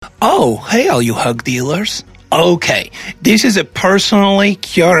Oh, hey, all you hug dealers. Okay, this is a personally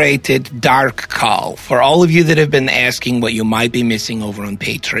curated dark call for all of you that have been asking what you might be missing over on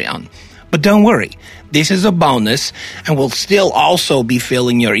Patreon. But don't worry, this is a bonus, and we'll still also be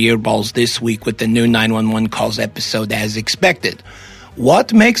filling your earballs this week with the new 911 Calls episode as expected.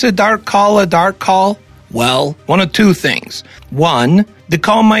 What makes a dark call a dark call? Well, one of two things. One, the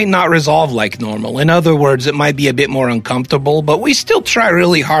call might not resolve like normal. In other words, it might be a bit more uncomfortable, but we still try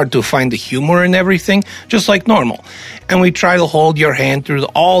really hard to find the humor in everything, just like normal. And we try to hold your hand through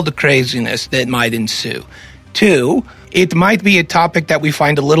all the craziness that might ensue. Two, it might be a topic that we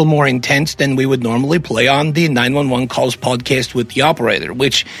find a little more intense than we would normally play on the 911 Calls podcast with the operator,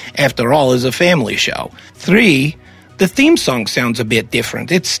 which, after all, is a family show. Three, the theme song sounds a bit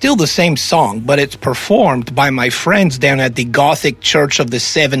different. It's still the same song, but it's performed by my friends down at the Gothic Church of the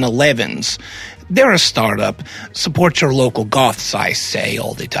 7-Elevens. They're a startup. Support your local goths, I say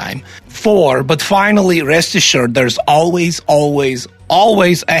all the time. 4, but finally, rest assured, there's always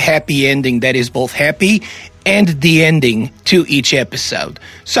a happy ending that is both happy and the ending to each episode.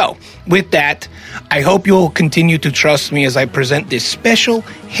 So, with that, I hope you'll continue to trust me as I present this special,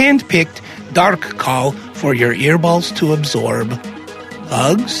 hand-picked, dark call for your earballs to absorb.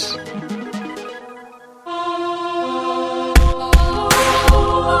 Hugs?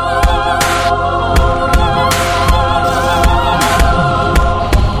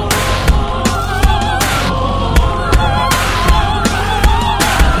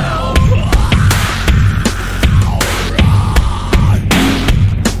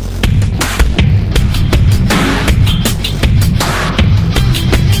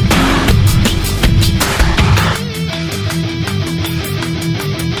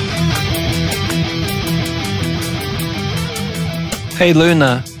 Hey,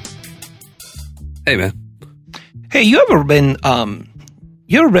 Luna. Hey, man. Hey, you ever been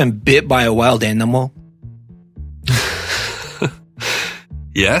bit by a wild animal?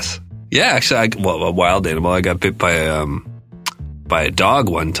 Yes. Yeah, actually, a wild animal. I got bit by a dog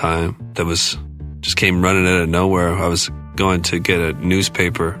one time that just came running out of nowhere. I was going to get a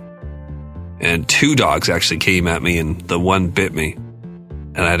newspaper, and 2 dogs actually came at me, and the one bit me,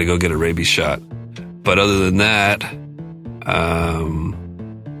 and I had to go get a rabies shot. But other than that,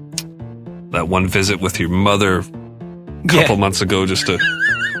 that one visit with your mother a couple months ago,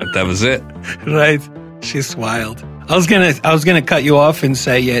 that was it. Right. She's wild. I was gonna cut you off and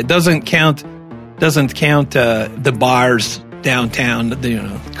say, it doesn't count the bars downtown,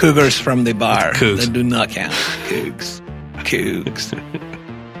 cougars from the bar. Cougs. That do not count. Cougs.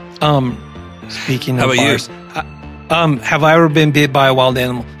 Speaking of bars. Have I ever been bit by a wild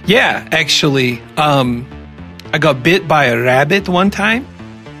animal? Yeah, actually. I got bit by a rabbit one time.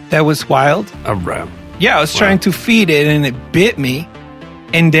 That was wild. A rabbit? Yeah, I was trying to feed it and it bit me.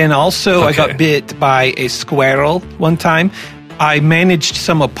 And then also I got bit by a squirrel one time. I managed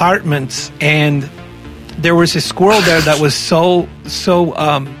some apartments and there was a squirrel there that was so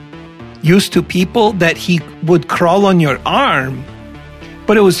used to people that he would crawl on your arm.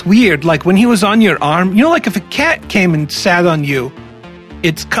 But it was weird. Like when he was on your arm, like if a cat came and sat on you,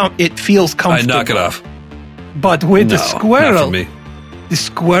 it feels comfortable. I'd knock it off. But with the squirrel, not for me. The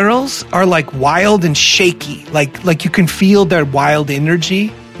squirrels are like wild and shaky. Like you can feel their wild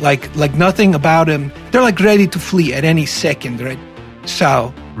energy. Like nothing about them. They're like ready to flee at any second, right?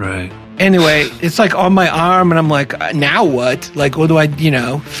 So, right. Anyway, it's like on my arm, and I'm like, now what? Like, what do I,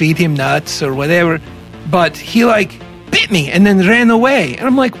 feed him nuts or whatever? But he like bit me and then ran away, and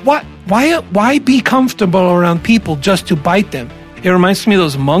I'm like, what? Why be comfortable around people just to bite them? It reminds me of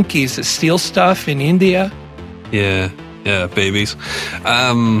those monkeys that steal stuff in India. Yeah, babies.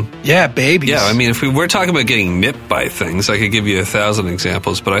 Yeah, babies. Yeah, I mean, if we were talking about getting nipped by things, I could give you 1,000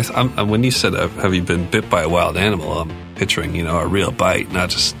 examples. But when you said, have you been bit by a wild animal, I'm picturing, a real bite, not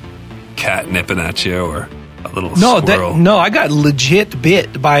just cat nipping at you or a little squirrel. No, I got legit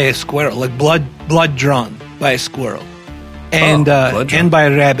bit by a squirrel, like blood drawn by a squirrel. And by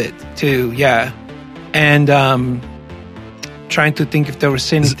a rabbit, too, yeah. And trying to think if there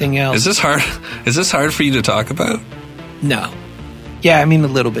was anything else. Is this hard for you to talk about? No. Yeah, I mean a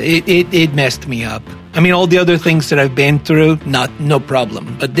little bit. It messed me up. I mean all the other things that I've been through, no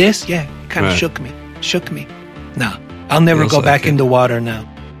problem. But this, kind of shook me. No, I'll never go back in the water now.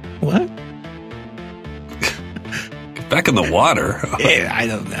 What? Back in the water? Yeah, I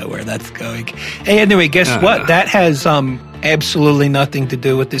don't know where that's going. Hey, anyway, guess what? That has absolutely nothing to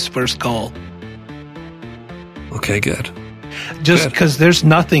do with this first call. Okay, good. Just because there's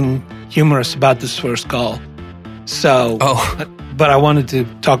nothing humorous about this first call. So, but I wanted to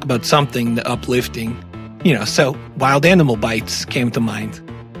talk about something uplifting. So wild animal bites came to mind.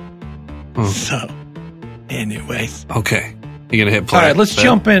 So, anyways. Okay. You're going to hit play? All right, let's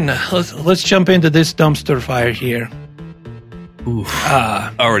jump in. Let's jump into this dumpster fire here. Oof.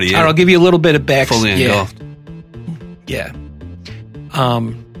 Already in. I'll give you a little bit of back. Fully engulfed. Yeah.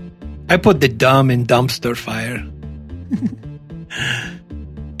 I put the dumb in dumpster fire.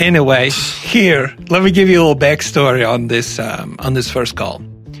 Anyway, here, let me give you a little backstory on this first call.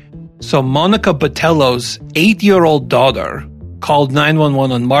 So Monica Botello's 8-year-old daughter called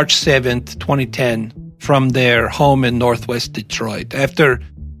 911 on March 7th, 2010 from their home in Northwest Detroit after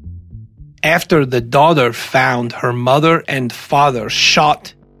the daughter found her mother and father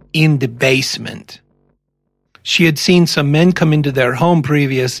shot in the basement. She had seen some men come into their home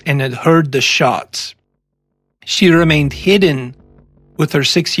previous and had heard the shots. She remained hidden with her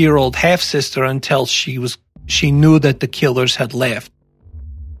 6-year-old half-sister until she knew that the killers had left,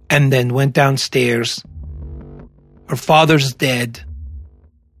 and then went downstairs. Her father's dead.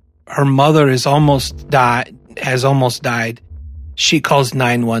 Her mother has almost died. She calls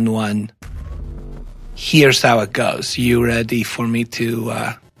 911. Here's how it goes. You ready for me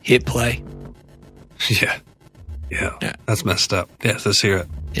to hit play? Yeah. That's messed up. Yeah, let's hear it.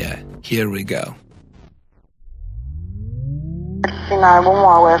 Yeah, here we go.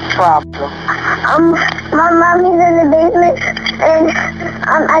 911, where's the problem? My mommy's in the basement, and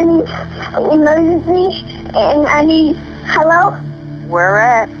I need emergency, and I need hello. Where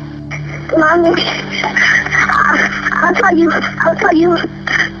at? Mommy, I'll tell you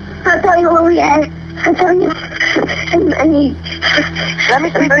where we at. I'll tell you. I need. Let me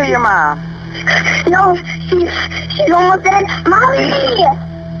speak to your mom. No, she's almost dead. Mommy,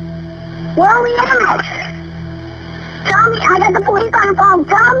 where are we at? Tell me, I got the police on the phone.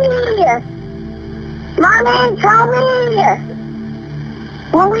 Tell me. Mommy, tell me.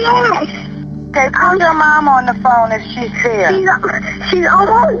 Where we at? Okay, call your mom on the phone if she's there. She's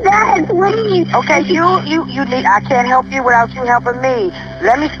almost dead, please. Okay, you need, I can't help you without you helping me.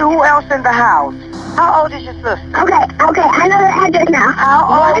 Let me see who else in the house. How old is your sister? Okay, I know the address now.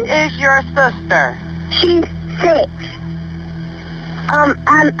 How old is your sister? She's 6. I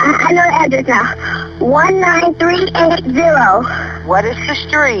know the address now. 19380. What is the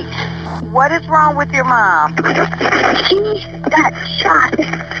street? What is wrong with your mom? She got shot.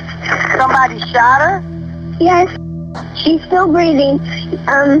 Somebody shot her? Yes. She's still breathing.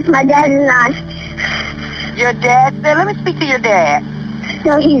 My dad is not. Your dad? Let me speak to your dad.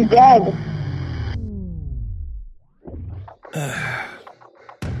 No, he's dead.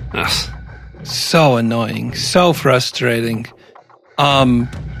 So annoying. So frustrating.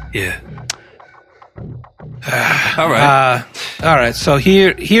 Yeah. All right. All right. So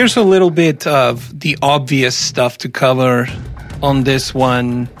here's a little bit of the obvious stuff to cover on this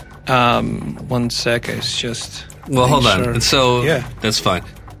one. 1 sec. It's just. Well, hold on. So yeah, that's fine.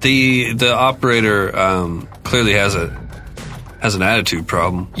 The operator clearly has an attitude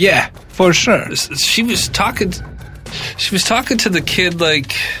problem. Yeah, for sure. She was talking to the kid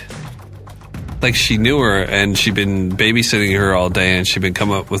like she knew her, and she'd been babysitting her all day, and she'd been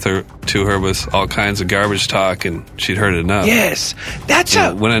coming up with all kinds of garbage talk, and she'd heard enough. Yes, that's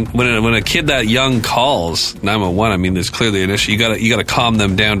when a kid that young calls 911. I mean, there's clearly an issue. You gotta calm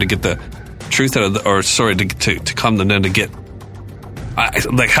them down to get the truth out of to calm them down to get.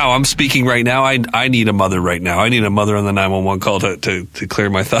 Like how I'm speaking right now, I need a mother right now. I need a mother on the 911 call to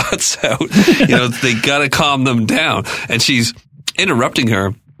clear my thoughts out. They gotta calm them down, and she's interrupting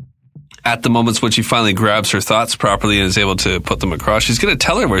her at the moments when she finally grabs her thoughts properly and is able to put them across. She's going to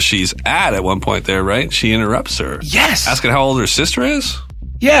tell her where she's at one point there, right? She interrupts her. Yes. Asking how old her sister is?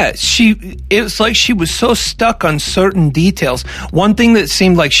 Yeah, it was like she was so stuck on certain details. One thing that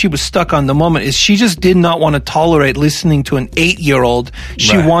seemed like she was stuck on the moment is she just did not want to tolerate listening to an 8-year-old.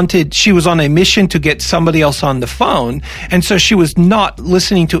 She was on a mission to get somebody else on the phone. And so she was not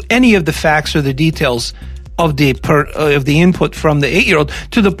listening to any of the facts or the details of the input from the 8-year-old,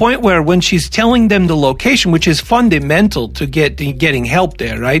 to the point where when she's telling them the location, which is fundamental to getting help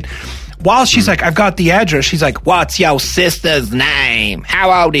there, right? While she's like, I've got the address, she's like, what's your sister's name?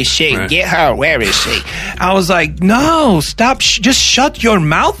 How old is she? Right. Get her. Where is she? I was like, no, stop. Just shut your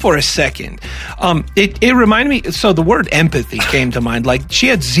mouth for a second. It reminded me, so the word empathy came to mind. Like, she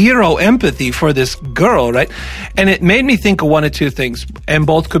had zero empathy for this girl, right? And it made me think of one of two things, and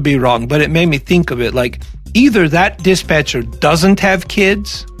both could be wrong, but it made me think of it like, either that dispatcher doesn't have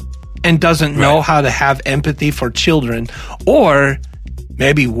kids and doesn't know how to have empathy for children, or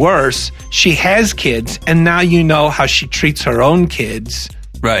maybe worse, she has kids and now you know how she treats her own kids.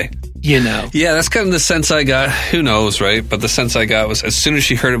 Right. Yeah, that's kind of the sense I got. Who knows, right? But the sense I got was as soon as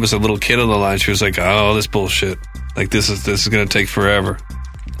she heard it was a little kid on the line, she was like, oh, this bullshit. Like, this is going to take forever.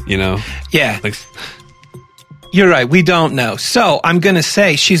 You know? Yeah. Like, You're right. We don't know. So I'm going to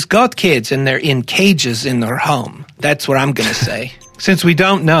say she's got kids and they're in cages in their home. That's what I'm going to say. Since we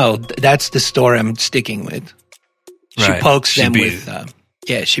don't know, that's the story I'm sticking with. She Right. pokes She them beat-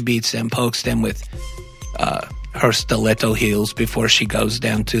 with, she beats them, pokes them with her stiletto heels before she goes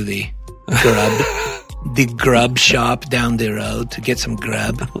down to the grub shop down the road to get some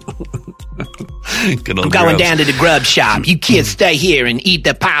grub. good old I'm going grubs. down to the grub shop. You kids stay here and eat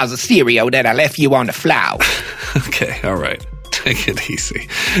the piles of cereal that I left you on the floor. Okay, all right. Take it easy.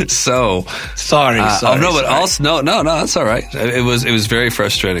 So, Sorry. oh no, but also no, that's all right. It was very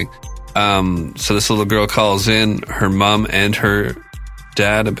frustrating. So this little girl calls in. Her mom and her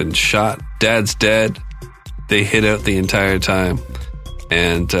dad have been shot. Dad's dead. They hid out the entire time,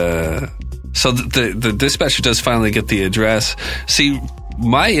 and so the dispatcher does finally get the address. See,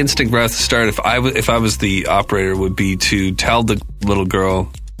 my instinct right at the start, if I was the operator, would be to tell the little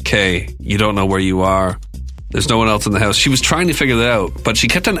girl, "Okay, you don't know where you are. There's no one else in the house." She was trying to figure that out, but she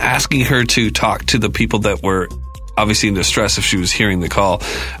kept on asking her to talk to the people that were obviously in distress if she was hearing the call.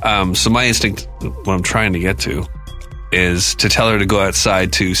 So my instinct, what I'm trying to get to, is to tell her to go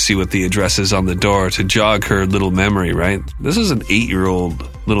outside to see what the address is on the door to jog her little memory, right? This is an 8-year-old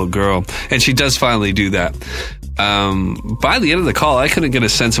little girl, and she does finally do that. By the end of the call, I couldn't get a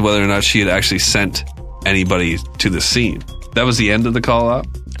sense of whether or not she had actually sent anybody to the scene. That was the end of the call up?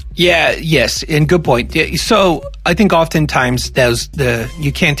 Yeah, yes, and good point. Yeah, so I think oftentimes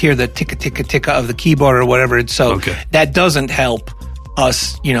you can't hear the ticka ticka ticka of the keyboard or whatever. So Okay. that doesn't help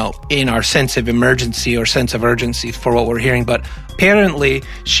us, in our sense of emergency or sense of urgency for what we're hearing. But apparently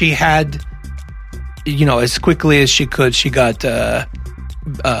she had, as quickly as she could, she got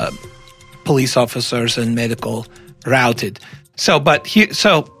police officers and medical routed. So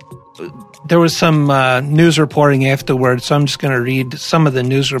there was some news reporting afterwards, so I'm just going to read some of the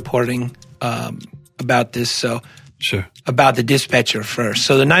news reporting about this. So, Sure. about the dispatcher first.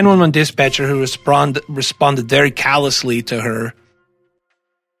 So the 911 dispatcher who responded very callously to her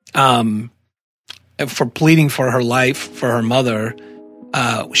for pleading for her life, for her mother,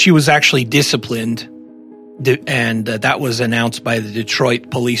 she was actually disciplined, and that was announced by the Detroit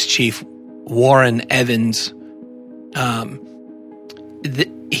Police Chief Warren Evans.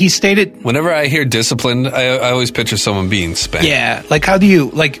 He stated, Whenever I hear disciplined, I always picture someone being spanked. yeah, like how do you,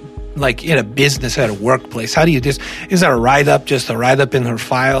 like in a business, at a workplace, how do you is that a write-up, just a write-up in her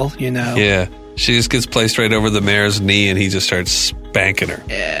file, Yeah. She just gets placed right over the mayor's knee and he just starts spanking her.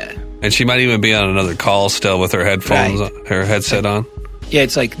 Yeah. And she might even be on another call still with her headphones, Right. her headset on. Yeah,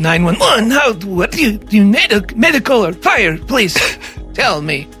 it's like 911. What do you medical or fire? Please tell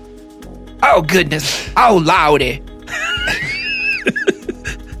me. Oh goodness. Oh lordy.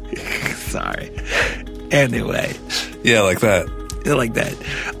 Sorry. Anyway, Yeah, like that. like that.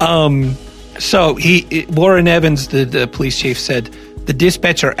 So Warren Evans, the police chief, said the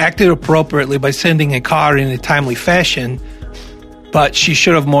dispatcher acted appropriately by sending a car in a timely fashion, but she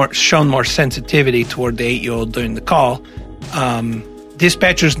should have shown more sensitivity toward the 8-year-old during the call.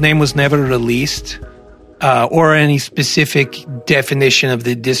 Dispatcher's name was never released, or any specific definition of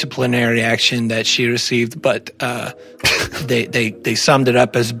the disciplinary action that she received, but they summed it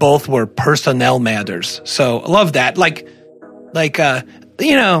up as both were personnel matters. So I love that.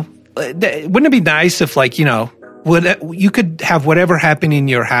 Wouldn't it be nice if, you could have whatever happened in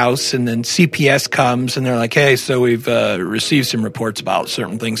your house, and then CPS comes and they're like, "Hey, so we've received some reports about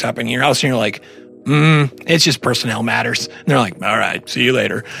certain things happening in your house," and you're like, it's just personnel matters. And they're like, "All right, see you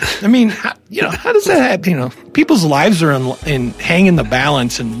later." I mean, how does that happen? People's lives are hang in the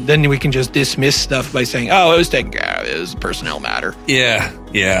balance, and then we can just dismiss stuff by saying, "Oh, it was taken care of. It was a personnel matter." Yeah.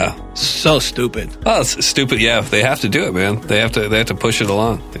 So stupid. Oh, it's stupid. Yeah, they have to do it, man. They have to push it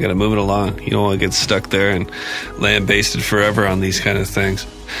along. They got to move it along. You don't want to get stuck there and lambasted forever on these kind of things.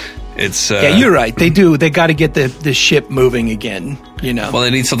 It's Yeah, you're right. They do. They got to get the ship moving again. Well, they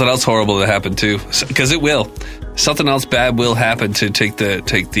need something else horrible to happen too, because it will. Something else bad will happen to take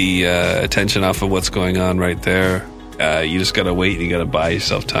the attention off of what's going on right there. You just got to wait and you got to buy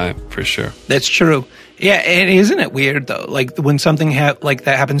yourself time for sure. That's true. Yeah, and isn't it weird though? Like when something like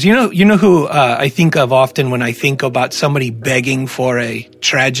that happens, you know who I think of often when I think about somebody begging for a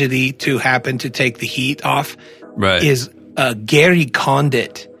tragedy to happen to take the heat off, Right. is Gary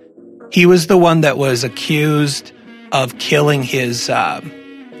Condit. He was the one that was accused of killing his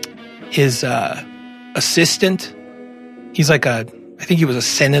assistant. He's I think he was a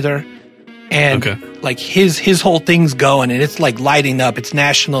senator. And Okay. his whole thing's going, and it's lighting up. It's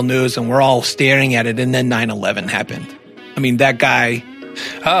national news, and we're all staring at it. And then 9/11 happened. I mean, that guy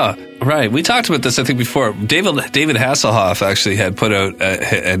Oh, right. We talked about this, I think, before. David Hasselhoff actually had put out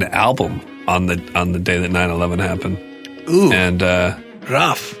an album on the day that 9/11 happened. Ooh, and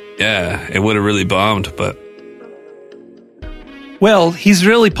rough. Yeah, it would have really bombed, but well, he's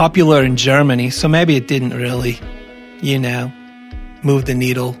really popular in Germany, so maybe it didn't really, move the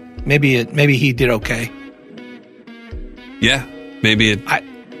needle. Maybe he did okay. Yeah, maybe it. I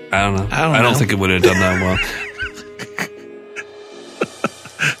don't know. I don't think it would have done that well.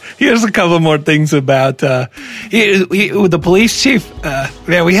 Here's a couple more things about with the police chief.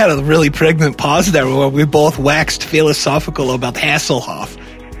 Man, we had a really pregnant pause there where we both waxed philosophical about Hasselhoff.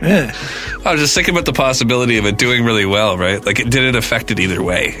 Yeah. I was just thinking about the possibility of it doing really well, right? Like, did it affect it either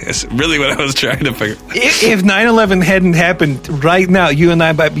way? It's really what I was trying to figure. If 9/11 hadn't happened right now, you and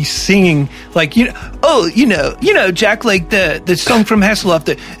I might be singing like, Jack, like the song from Hasselhoff,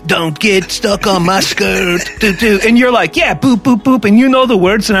 the "Don't Get Stuck on My Skirt," and you're like, yeah, boop, boop, boop, and you know the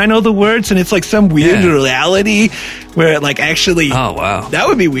words and I know the words, and it's like some weird reality where it like actually. Oh wow, that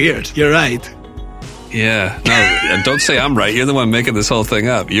would be weird. You're right. Yeah, no, don't say I'm right. You're the one making this whole thing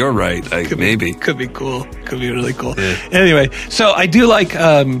up. You're right. Maybe. Could be cool. Could be really cool. Yeah. Anyway, so I do like,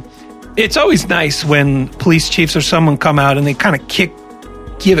 it's always nice when police chiefs or someone come out and they kind of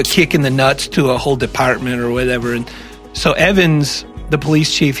give a kick in the nuts to a whole department or whatever. And so Evans, the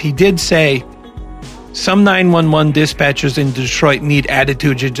police chief, he did say, some 911 dispatchers in Detroit need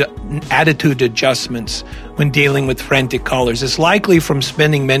attitude adjustments when dealing with frantic callers. It's likely from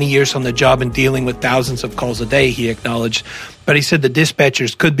spending many years on the job and dealing with thousands of calls a day, he acknowledged. But he said the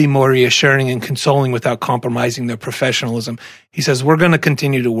dispatchers could be more reassuring and consoling without compromising their professionalism. He says, we're going to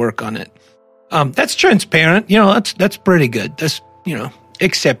continue to work on it. That's transparent. That's pretty good. That's,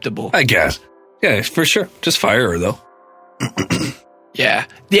 acceptable. I guess. Yeah, for sure. Just fire her, though. Yeah,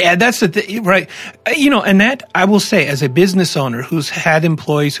 that's the thing, right? And that I will say, as a business owner who has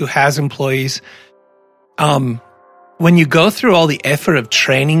employees, when you go through all the effort of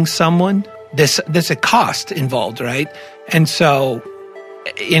training someone, there's a cost involved, right? And so,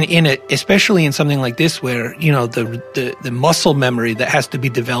 especially in something like this, where the muscle memory that has to be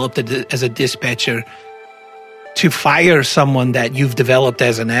developed as a dispatcher to fire someone that you've developed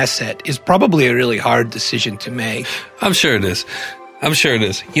as an asset is probably a really hard decision to make. I'm sure it is.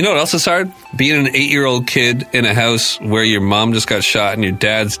 You know what else is hard? Being an 8-year-old kid in a house where your mom just got shot and your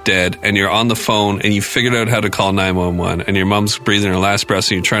dad's dead and you're on the phone and you figured out how to call 911 and your mom's breathing her last breath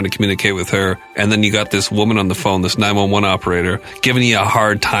and you're trying to communicate with her, and then you got this woman on the phone, this 911 operator, giving you a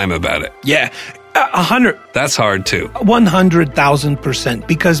hard time about it. Yeah. 100. That's hard too. 100,000%.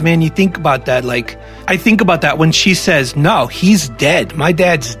 Because, man, you think about that. Like, I think about that when she says, no, he's dead. My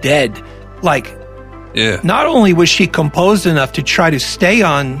dad's dead. Like, yeah. Not only was she composed enough to try to stay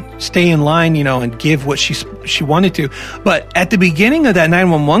in line, and give what she wanted to, but at the beginning of that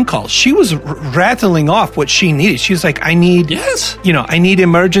 911 call, she was rattling off what she needed. She was like, I need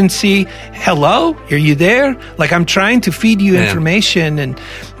emergency. Hello? Are you there? Like, I'm trying to feed you information. And,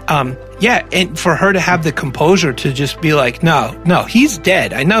 and for her to have the composure to just be like, no, he's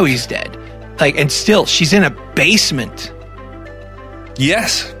dead. I know he's dead. Like, and still, she's in a basement.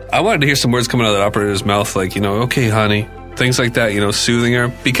 Yes. I wanted to hear some words coming out of that operator's mouth, like, okay, honey, things like that, soothing her,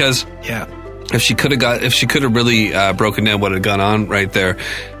 because if she could have really broken down what had gone on right there,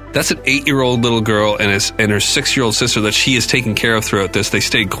 that's an 8-year-old little girl and her 6-year-old sister that she is taking care of throughout this. They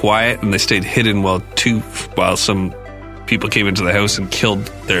stayed quiet and they stayed hidden while some people came into the house and killed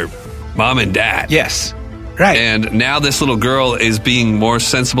their mom and dad. Yes. Right. And now this little girl is being more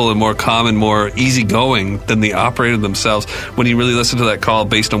sensible and more calm and more easygoing than the operator themselves. When you really listen to that call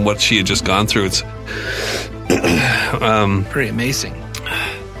based on what she had just gone through, it's pretty amazing.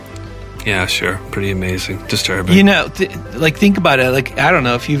 Yeah, sure. Pretty amazing. Disturbing. Think about it. Like, I don't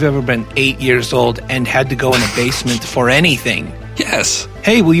know if you've ever been 8 years old and had to go in a basement for anything. Yes.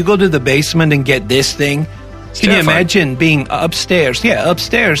 Hey, will you go to the basement and get this thing? Can you imagine being upstairs? Yeah,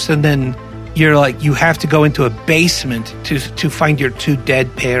 upstairs, and then you're like, you have to go into a basement to find your 2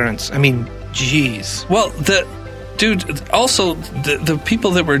 dead parents. I mean, geez. Well, the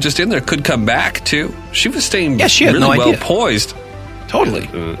people that were just in there could come back too. She was staying she had really no well idea. Poised. Totally.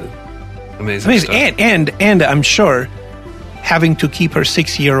 Amazing stuff. And I'm sure having to keep her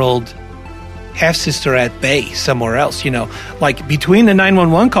 6-year-old half-sister at bay somewhere else, like between the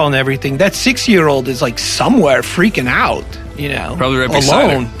 911 call and everything, that 6-year-old is like somewhere freaking out. Probably right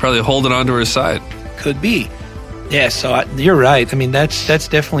beside her. Probably holding on to her side. Could be. Yeah, so you're right. I mean, that's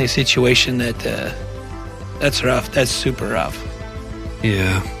definitely a situation that's rough. That's super rough.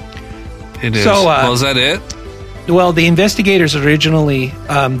 Yeah, it is. So, is that it? Well, the investigators originally,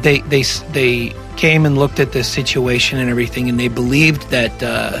 they came and looked at the situation and everything, and they believed that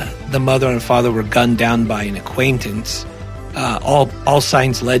the mother and father were gunned down by an acquaintance. All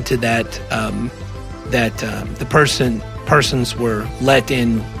signs led to that. The persons were let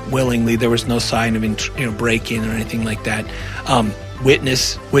in willingly. There was no sign of break-in or anything like that.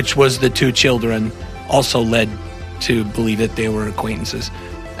 Witness, which was the two children, also led to believe that they were acquaintances.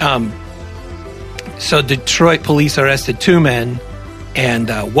 So Detroit police arrested two men,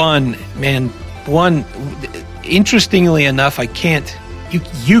 and one, interestingly enough,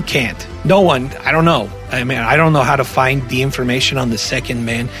 you can't, no one, I don't know. I mean, I don't know how to find the information on the second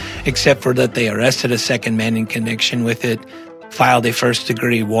man, except for that they arrested a second man in connection with it, filed a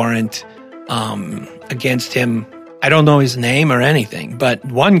first-degree warrant against him. I don't know his name or anything, but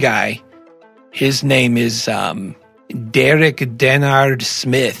one guy, his name is Derek Denard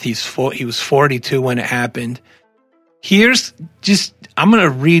Smith. He was 42 when it happened. I'm going to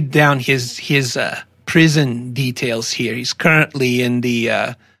read down his prison details here. He's currently in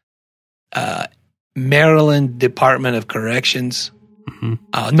the Maryland Department of Corrections.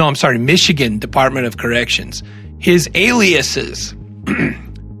 Mm-hmm. Michigan Department of Corrections. His aliases,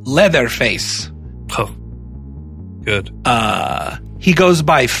 Leatherface. Oh, good. He goes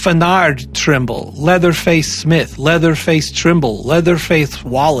by Fennard Trimble, Leatherface Smith, Leatherface Trimble, Leatherface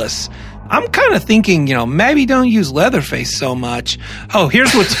Wallace. I'm kind of thinking, maybe don't use Leatherface so much. Oh,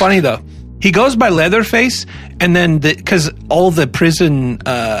 here's what's funny though. He goes by Leatherface, and then because all the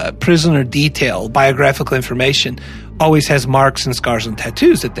prisoner detail, biographical information, always has marks and scars and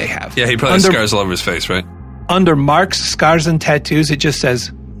tattoos that they have. Yeah, he probably has scars all over his face, right? Under marks, scars, and tattoos, it just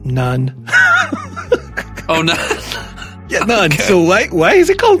says none. Oh, no. Yeah, none. Okay. So why is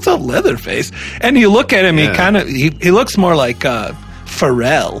it called himself Leatherface? And you look at him, he looks more like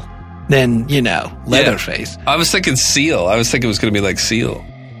Pharrell than Leatherface. Yeah. I was thinking Seal. I was thinking it was going to be like Seal.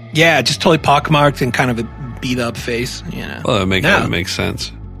 Yeah, just totally pockmarked and kind of a beat up face. Well, that makes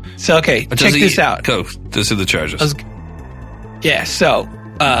sense. So check this out. Go. Those are the charges. So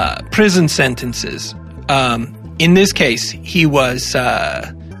prison sentences. In this case, he was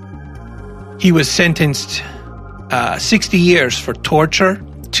sentenced 60 years for torture.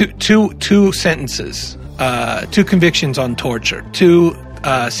 Two sentences, two convictions on torture, two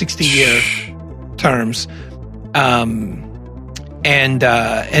 60-year terms, and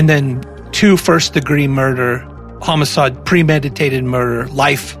then two first-degree murder, homicide, premeditated murder,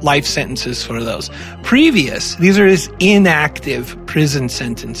 life sentences for those. These are his inactive prison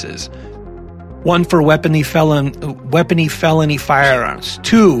sentences. One for weapony felony firearms.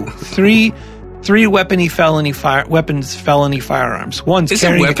 Three weapons felony firearms. One's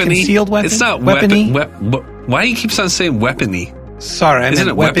carrying a concealed weapon. It's not weapony. Why do you keep on saying weapony? Sorry, I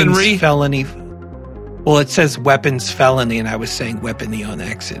meant weapons weaponry? Felony. Well, it says weapons felony, and I was saying weapony on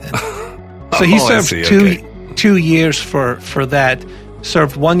accident. So he served 2 years for that.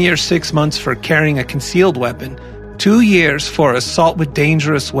 Served 1 year, 6 months for carrying a concealed weapon. 2 years for assault with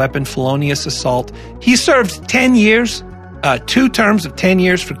dangerous weapon, felonious assault. He served 10 years, 2 terms of 10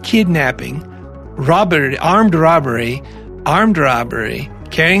 years for kidnapping, armed robbery,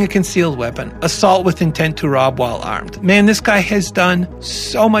 carrying a concealed weapon, assault with intent to rob while armed. Man, this guy has done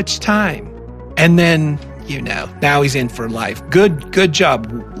so much time. And then, now he's in for life. Good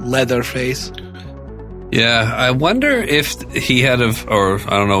job, Leatherface. Yeah, I wonder if he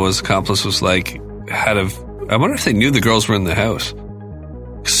his accomplice was I wonder if they knew the girls were in the house.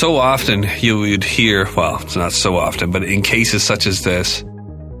 So often you would hear, well, it's not so often, but in cases such as this,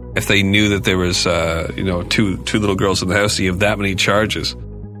 if they knew that there was, two little girls in the house, you have that many charges.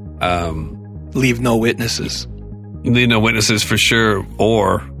 Leave no witnesses. Leave no witnesses for sure,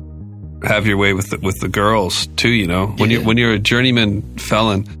 or have your way with the girls too. When you're a journeyman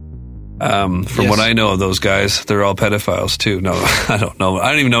felon, from what I know of those guys, they're all pedophiles too. No, I don't know.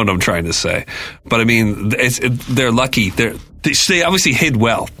 I don't even know what I'm trying to say. But I mean, they're lucky. They obviously hid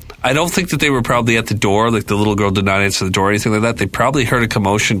well. I don't think that they were probably at the door, like the little girl did not answer the door or anything like that. They probably heard a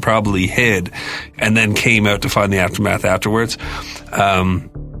commotion, probably hid, and then came out to find the aftermath afterwards.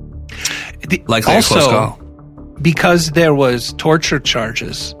 Likely a close call. Because there was torture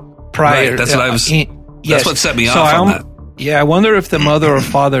charges prior. Right, that's what I was. That's what set me off on that. Yeah, I wonder if the mother or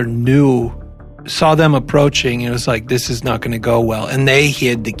father saw them approaching, and it was like, this is not going to go well, and they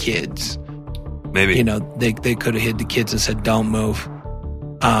hid the kids. Maybe. They could have hid the kids and said, don't move.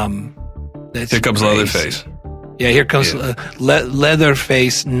 Here comes Leatherface. Yeah, here comes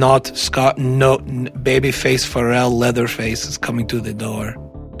Leatherface, not Scott, no, babyface Pharrell. Leatherface is coming to the door.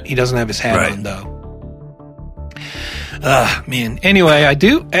 He doesn't have his hat on, though. Man. Anyway, I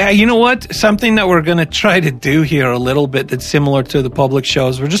do. You know what? Something that we're going to try to do here a little bit that's similar to the public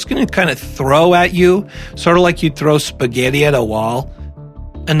shows. We're just going to kind of throw at you, sort of like you throw spaghetti at a wall,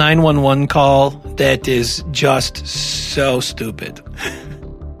 a 911 call that is just so stupid.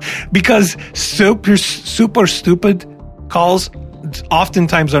 Because super stupid calls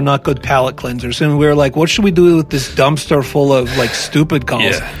oftentimes are not good palate cleansers. And we're like, what should we do with this dumpster full of like stupid calls?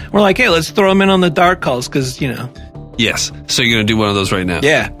 Yeah. We're like, hey, let's throw them in on the dark calls because, you know. Yes. So you're going to do one of those right now?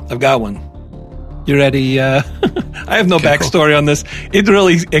 Yeah, I've got one. You ready? I have no backstory on this. It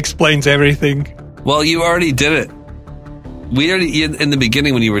really explains everything. Well, you already did it. We already, in the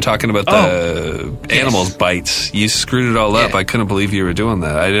beginning when you were talking about the animals' bites, you screwed it all up. I couldn't believe you were doing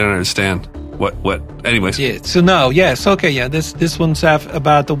that. I didn't understand. What? Anyways. Yeah, so no, yes, okay, yeah, this one's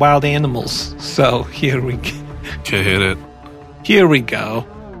about the wild animals. So here we go. Okay, hit it. Here we go.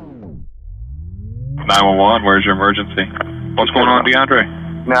 911, where's your emergency? What's going on, DeAndre?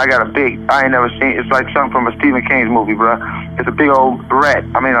 Man, I got I ain't never seen, it's like something from a Stephen King's movie, bro. It's a big old rat.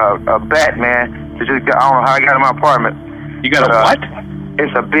 I mean, a bat, man. I don't know how I got in my apartment. You got a what?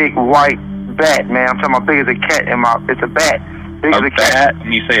 It's a big white bat, man. I'm talking about big as a cat it's a bat. Big as a cat.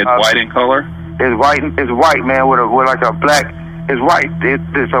 And you say it's white in color? It's white, man, with like a black, it's white.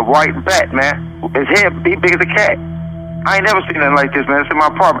 It's a white bat, man. His head big as a cat. I ain't never seen nothing like this, man. It's in my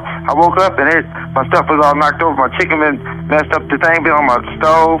apartment. I woke up and my stuff was all knocked over. My chicken been messed up. The thing been on my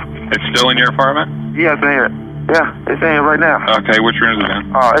stove. It's still in your apartment? Yeah, it's in here. Yeah, it's in here right now. Okay, which room is it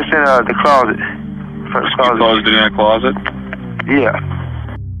in? It's in the closet. First You closed it in a closet? Yeah.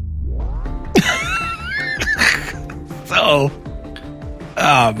 So,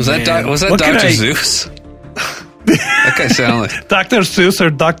 was that Dr. Zeus? That guy sounded like Dr. Seuss or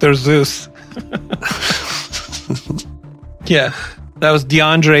Dr. Zeus? Yeah, that was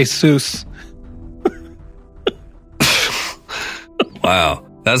DeAndre Seuss. Wow,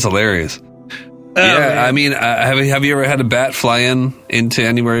 that's hilarious. Man. I mean, have you ever had a bat fly into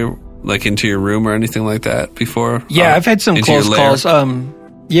anywhere, like into your room or anything like that before? Yeah, I've had some close calls.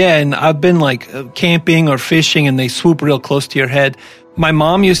 Yeah, and I've been like camping or fishing, and they swoop real close to your head. My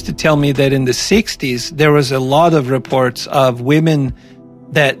mom used to tell me that in the 60s, there was a lot of reports of women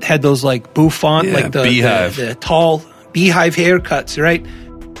that had those like bouffant, like the tall beehive haircuts, right?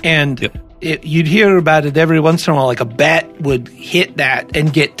 And you'd hear about it every once in a while, like a bat would hit that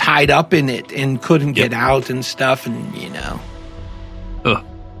and get tied up in it and couldn't get out and stuff, and you know. Ugh.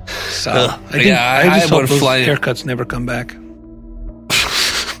 So I just hope those haircuts never come back.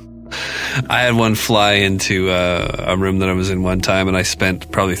 I had one fly into a room that I was in one time, and I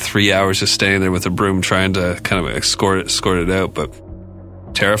spent probably 3 hours just standing there with a broom trying to kind of escort it out. But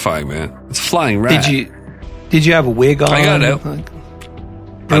terrifying, man! It's a flying rat. Did you have a wig on? I got it out.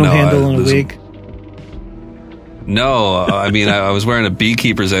 Broom handle and a wig. No, I mean I was wearing a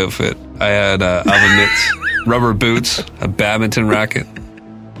beekeeper's outfit. I had oven mitts, rubber boots, a badminton racket,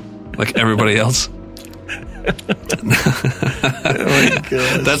 like everybody else. Oh my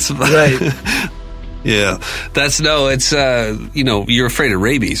God. That's right. Yeah, it's you're afraid of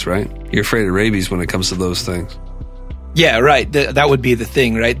rabies, right? You're afraid of rabies when it comes to those things. Yeah, right. That would be the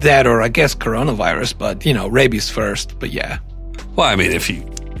thing, right? That, or I guess coronavirus, but rabies first. But yeah. Well, I mean, if you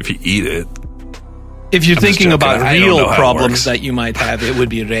eat it, if you're thinking about real problems that you might have, it would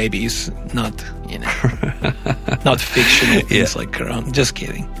be rabies, not not fictional things like corona. Just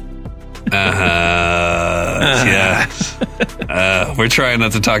kidding. Yeah. We're trying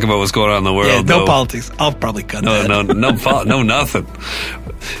not to talk about what's going on in the world. Yeah, no politics. I'll probably cut that. No, nothing.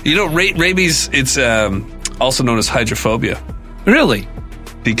 Rabies. It's also known as hydrophobia. Really?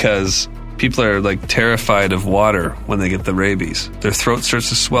 Because people are like terrified of water when they get the rabies. Their throat starts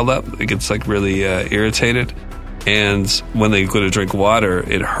to swell up. It gets like really irritated, and when they go to drink water,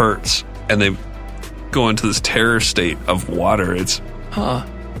 it hurts, and they go into this terror state of water. It's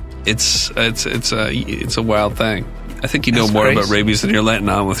a wild thing. I think you know more about rabies than you're letting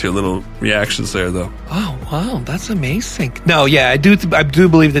on with your little reactions there, though. Oh, wow, that's amazing. No, yeah, I do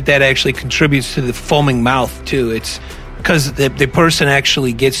believe that actually contributes to the foaming mouth too. It's because the person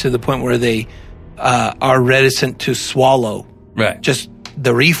actually gets to the point where they are reticent to swallow. Right. Just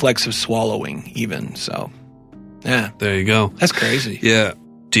the reflex of swallowing, even. So, yeah. There you go. That's crazy. Yeah.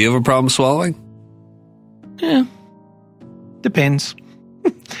 Do you have a problem swallowing? Yeah. Depends.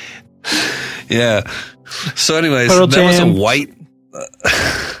 Yeah. So, anyways, that was a white.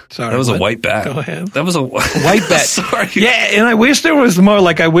 Sorry, that was a white bat. Go ahead. That was a white bat. Sorry. Yeah, and I wish there was more.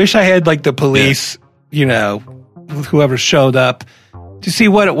 Like, I wish I had like the police, whoever showed up to see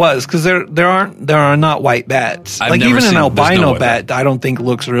what it was, because there are not white bats. Like even an albino bat, I don't think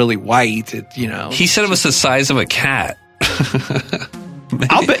looks really white. He said it was the size of a cat.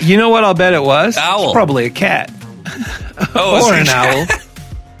 I'll bet. You know what? I'll bet it was. Owl. It's probably a cat. Oh, Or it's an a owl.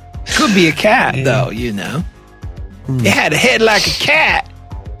 Could be a cat, though, you know. It had a head like a cat,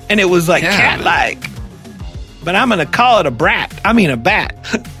 and it was like Yeah. cat-like. But I'm going to call it a bat.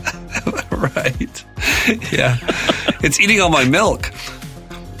 Right. Yeah. It's eating all my milk.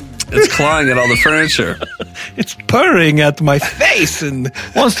 It's clawing at all the furniture. It's purring at my face and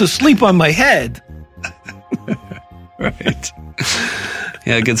wants to sleep on my head. Right.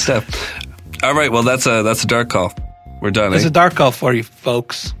 Yeah, good stuff. All right, well, that's a dark call. We're done, There's eh? a dark call for you,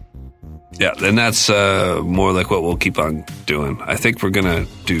 folks. Yeah, and that's more like what we'll keep on doing. I think we're going to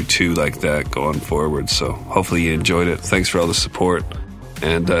do 2 like that going forward, so hopefully you enjoyed it. Thanks for all the support,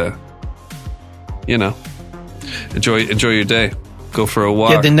 and, enjoy your day. Go for a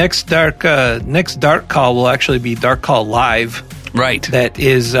walk. Yeah, the next dark call will actually be Dark Call Live. Right. That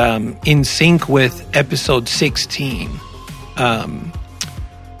is in sync with episode 16,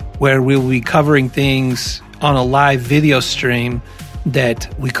 where we'll be covering things on a live video stream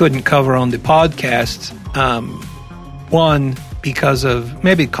that we couldn't cover on the podcast. One, because of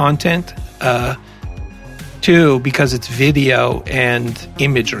maybe content. 2, because it's video and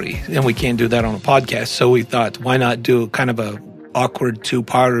imagery, and we can't do that on a podcast. So we thought, why not do kind of a awkward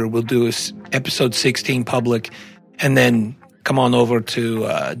 2-parter? We'll do episode 16 public, and then come on over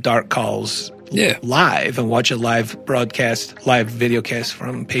to Dark Calls live and watch a live broadcast, live video cast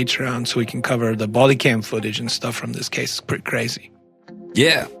from Patreon, so we can cover the body cam footage and stuff from this case. It's pretty crazy.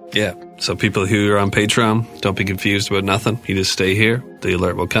 Yeah. So people who are on Patreon, don't be confused about nothing. You just stay here. The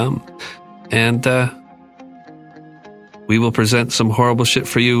alert will come. And we will present some horrible shit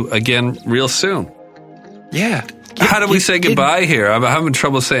for you again real soon. Yeah. How do we say goodbye here? I'm having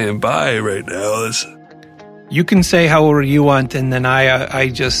trouble saying bye right now. You can say however you want, and then I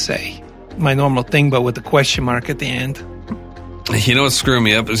just say my normal thing, but with a question mark at the end. You know what's screwing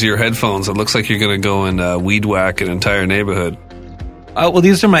me up is your headphones. It looks like you're going to go and weed whack an entire neighborhood. Well,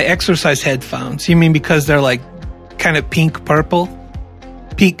 these are my exercise headphones. You mean because they're like kind of pink purple?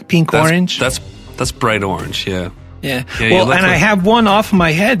 Pink orange? That's bright orange, yeah. Yeah. Yeah, Well, and I have one off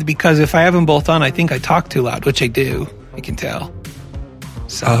my head because if I have them both on, I think I talk too loud, which I do. I can tell.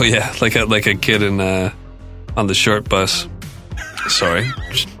 So. Oh yeah, like a kid in on the short bus. Sorry.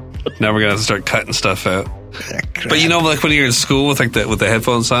 Now we're gonna have to start cutting stuff out. But you know, like when you're in school with with the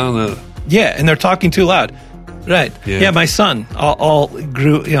headphones on. Yeah, and they're talking too loud. Right. Yeah. My son all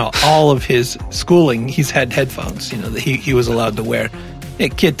grew. All of his schooling, he's had headphones. That he was allowed to wear. A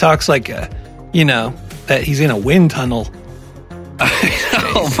kid talks like that he's in a wind tunnel.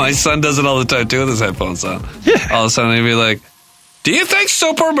 Oh, my son does it all the time too with his headphones on. Yeah. All of a sudden he'd be like, "Do you think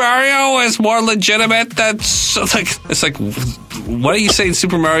Super Mario is more legitimate than it's like why are you saying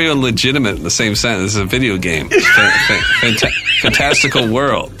Super Mario and legitimate in the same sentence? It's a video game. Fantastical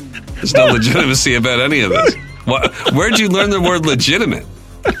world. There's no legitimacy about any of this. Where'd you learn the word legitimate?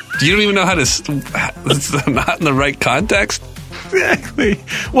 You don't even know how to. It's not in the right context. Exactly.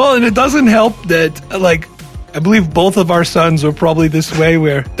 Well, and it doesn't help that, I believe both of our sons are probably this way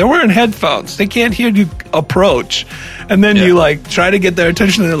where they're wearing headphones. They can't hear you approach. And then you, try to get their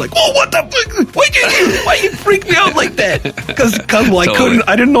attention, and they're like, "Oh, what the fuck? Why you freak me out like that?" Because Totally.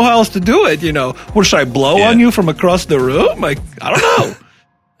 I didn't know how else to do it, Or should I blow on you from across the room? I don't know.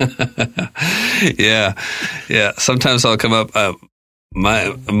 Yeah. Sometimes I'll come up.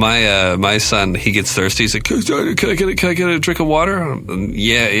 My son, he gets thirsty. He's like, "Can I get a drink of water?"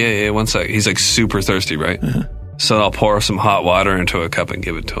 Yeah. 1 sec. He's like super thirsty, right? Uh-huh. So I'll pour some hot water into a cup and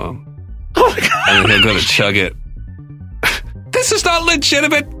give it to him. Oh my God. And then he'll go to chug it. This is not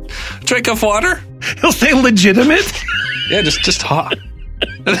legitimate drink of water. He'll say legitimate? Yeah, just hot.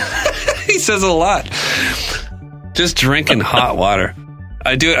 He says it a lot. Just drinking hot water.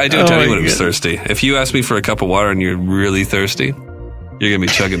 I do it to anyone who's thirsty. If you ask me for a cup of water and you're really thirsty, you're going to be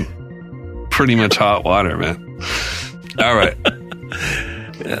chugging pretty much hot water, man. All right.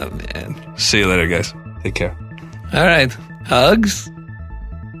 Oh, man. See you later, guys. Take care. All right. Hugs?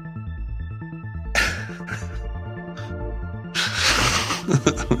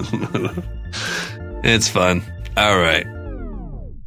 It's fun. All right.